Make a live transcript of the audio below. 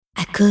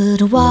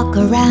could walk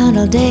around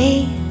all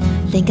day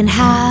thinking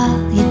how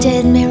you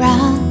did me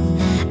wrong.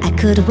 I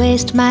could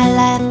waste my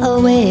life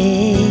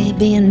away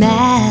being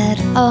mad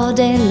all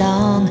day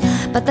long.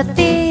 But the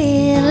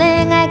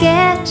feeling I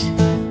get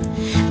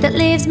that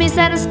leaves me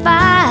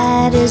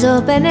satisfied is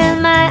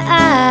opening my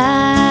eyes.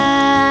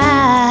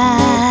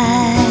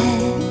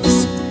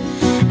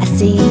 I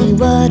see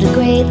what a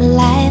great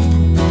life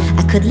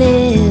I could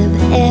live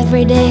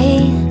every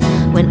day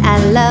when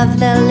I love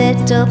the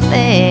little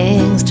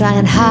things,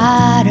 trying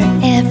harder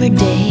every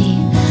day.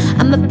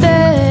 I'm a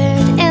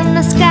bird in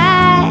the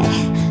sky,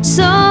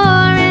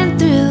 soaring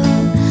through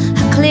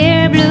a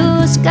clear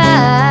blue sky.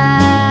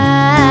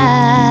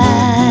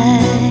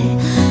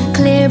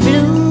 Clear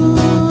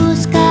blue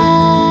sky.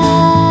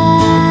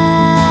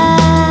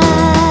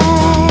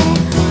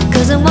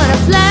 'Cause I wanna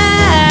fly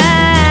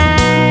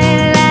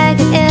like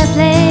an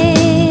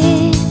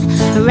airplane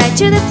right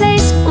to the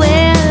place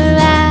where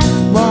I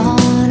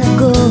wanna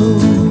go.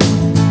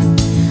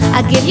 I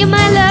give you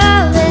my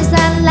love as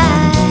I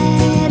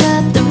light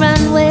up the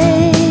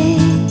runway.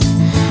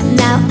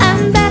 Now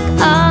I'm back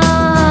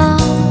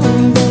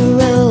on the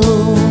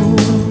road.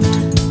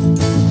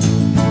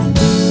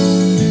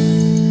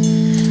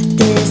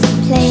 This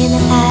plane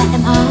that I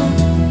am on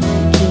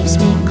keeps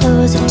me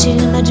closer to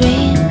my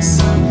dreams.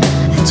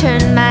 I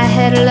turn my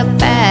head, look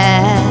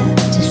back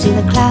to see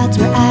the clouds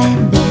where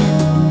I've been.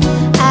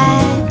 I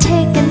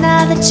take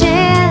another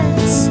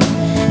chance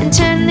and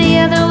turn the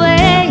other way.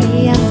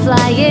 I'm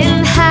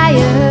flying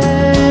higher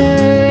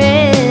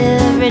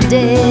every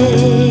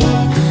day,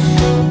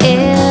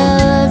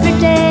 every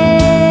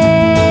day.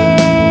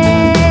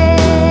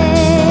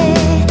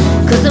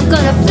 'Cause I'm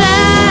gonna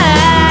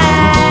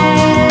fly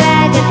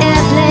like an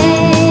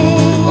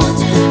airplane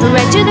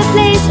right to the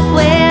place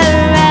where